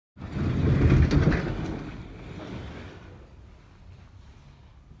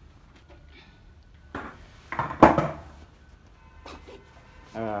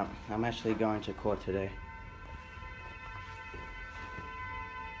I'm actually going to court today.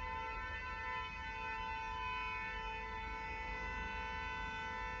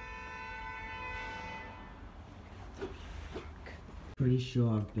 Pretty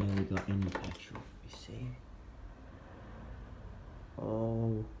sure I've barely got any petrol, you see?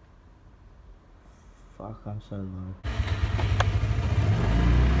 Oh, fuck, I'm so low.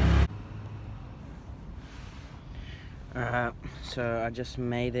 Alright, so I just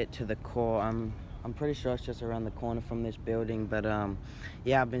made it to the court. I'm pretty sure it's just around the corner from this building, but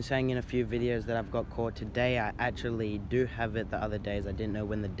yeah, I've been saying in a few videos that I've got court today. I actually do have it. The other days I didn't know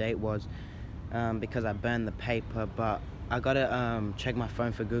when the date was because I burned the paper, but I gotta check my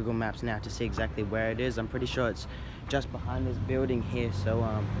phone for Google Maps now to see exactly where it is. I'm pretty sure it's just behind this building here, so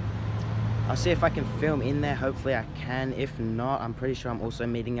I'll see if I can film in there. Hopefully I can. If not, I'm pretty sure I'm also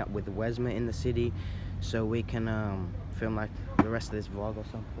meeting up with Wesma in the city, so we can film like the rest of this vlog or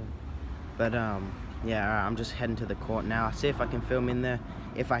something. But yeah, alright, I'm just heading to the court now. I'll see if I can film in there.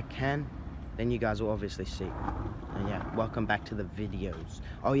 If I can, then you guys will obviously see. And yeah, welcome back to the videos.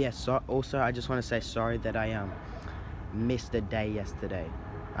 Oh yeah, so also I just want to say sorry that I missed a day yesterday.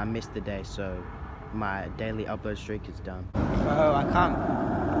 I missed the day, so my daily upload streak is done. Oh,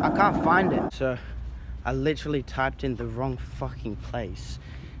 I can't find it. So I literally typed in the wrong fucking place,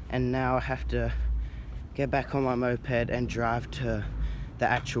 and now I have to get back on my moped and drive to the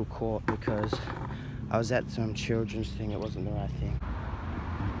actual court because I was at some children's thing. It wasn't the right thing.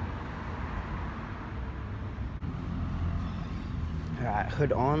 Alright,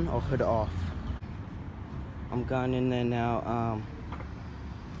 hood on or hood off? I'm going in there now.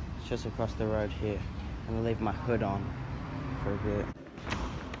 It's just across the road here. I'm gonna leave my hood on for a bit.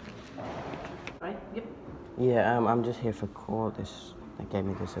 Right, yep. Yeah, I'm just here for court. They gave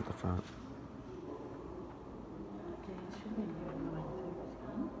me this at the front. Okay, it should be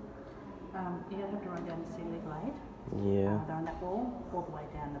you have to run down the ceiling blade. Yeah. Down that wall, all the way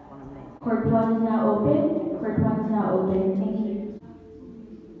down the bottom there. Court 1 is now open. Court 1 is now open. Thank you.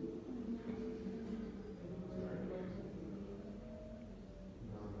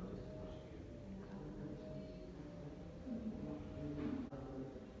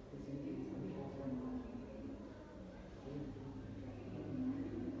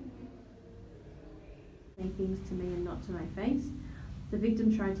 Things to me and not to my face. The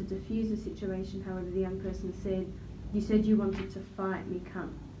victim tried to defuse the situation, however the young person said, "You said you wanted to fight me,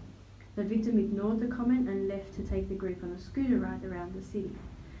 cunt." The victim ignored the comment and left to take the group on a scooter ride around the city.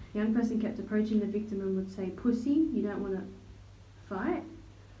 The young person kept approaching the victim and would say, "Pussy, you don't want to fight?"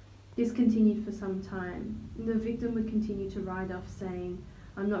 This continued for some time. The victim would continue to ride off saying,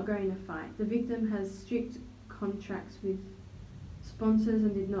 "I'm not going to fight." The victim has strict contracts with sponsors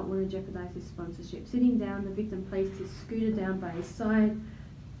and did not want to jeopardize his sponsorship. Sitting down, the victim placed his scooter down by his side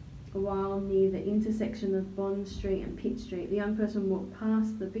while near the intersection of Bond Street and Pitt Street. The young person walked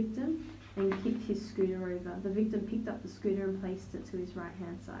past the victim and kicked his scooter over. The victim picked up the scooter and placed it to his right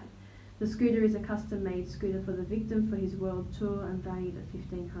hand side. The scooter is a custom made scooter for the victim for his world tour and valued at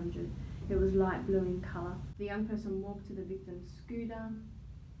 $1,500. It was light blue in colour. The young person walked to the victim's scooter.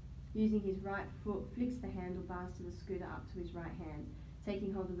 Using his right foot, flicks the handlebars to the scooter up to his right hand.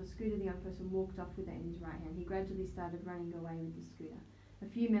 Taking hold of the scooter, the young person walked off with it in his right hand. He gradually started running away with the scooter. A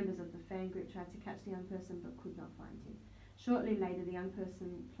few members of the fan group tried to catch the young person but could not find him. Shortly later, the young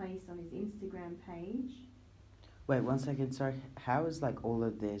person placed on his Instagram page... Wait, 1 second, sorry. How is like all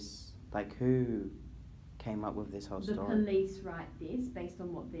of this, like who came up with this whole story? The police write this based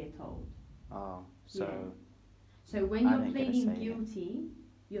on what they're told. Oh, so... Yeah. So when you're pleading guilty...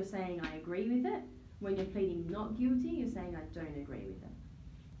 You're saying I agree with it. When you're pleading not guilty, you're saying I don't agree with it.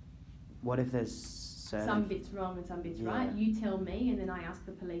 What if there's certain... Some bits wrong and some bits right? You tell me and then I ask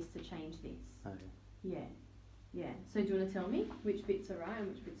the police to change this. Okay. Yeah. Yeah. So do you want to tell me which bits are right and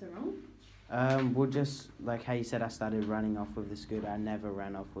which bits are wrong? Well, just like how you said I started running off with the scooter. I never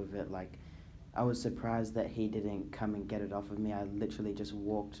ran off with it. Like, I was surprised that he didn't come and get it off of me. I literally just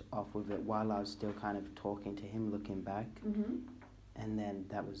walked off with it while I was still kind of talking to him, looking back. Mm-hmm. And then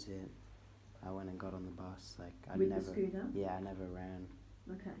that was it. I went and got on the bus. Like I with never. The scooter? Yeah, I never ran.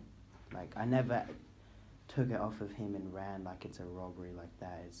 Okay. Like I never took it off of him and ran like it's a robbery like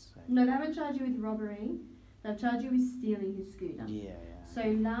that. It's like, no, they haven't charged you with robbery. They've charged you with stealing his scooter. Yeah, yeah. So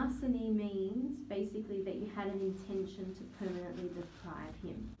larceny means basically that you had an intention to permanently deprive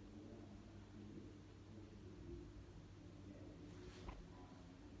him.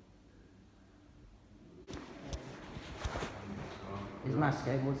 Is my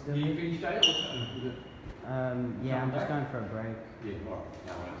skateboard still? You finished it or something? Yeah, I'm just going for a break. Yeah, alright.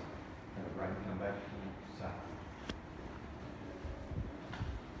 No worries. Have a break, come back and start.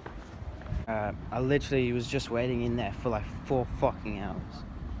 I literally was just waiting in there for like 4 fucking hours.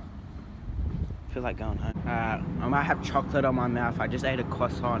 I feel like going home. I might have chocolate on my mouth. I just ate a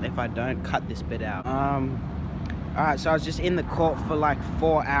croissant. If I don't, cut this bit out. Alright, so I was just in the court for like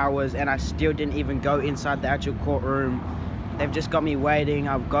 4 hours and I still didn't even go inside the actual courtroom. They've just got me waiting.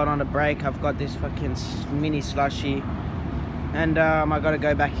 I've got on a break. I've got this fucking mini slushie. And I gotta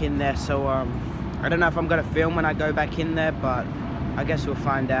go back in there. So I don't know if I'm gonna film when I go back in there, but I guess we'll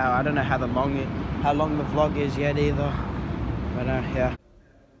find out. I don't know how long the vlog is yet either. But yeah.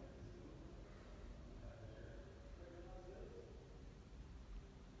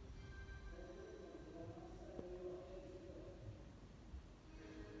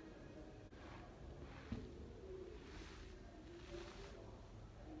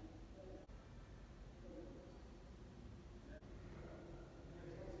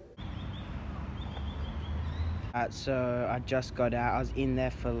 So I just got out. I was in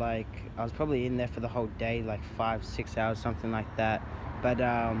there for like, I was probably in there for the whole day, like 5-6 hours, something like that. But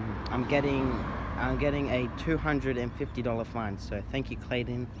I'm getting a $250 fine. So thank you,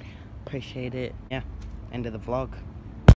 Clayton. Appreciate it. Yeah, end of the vlog.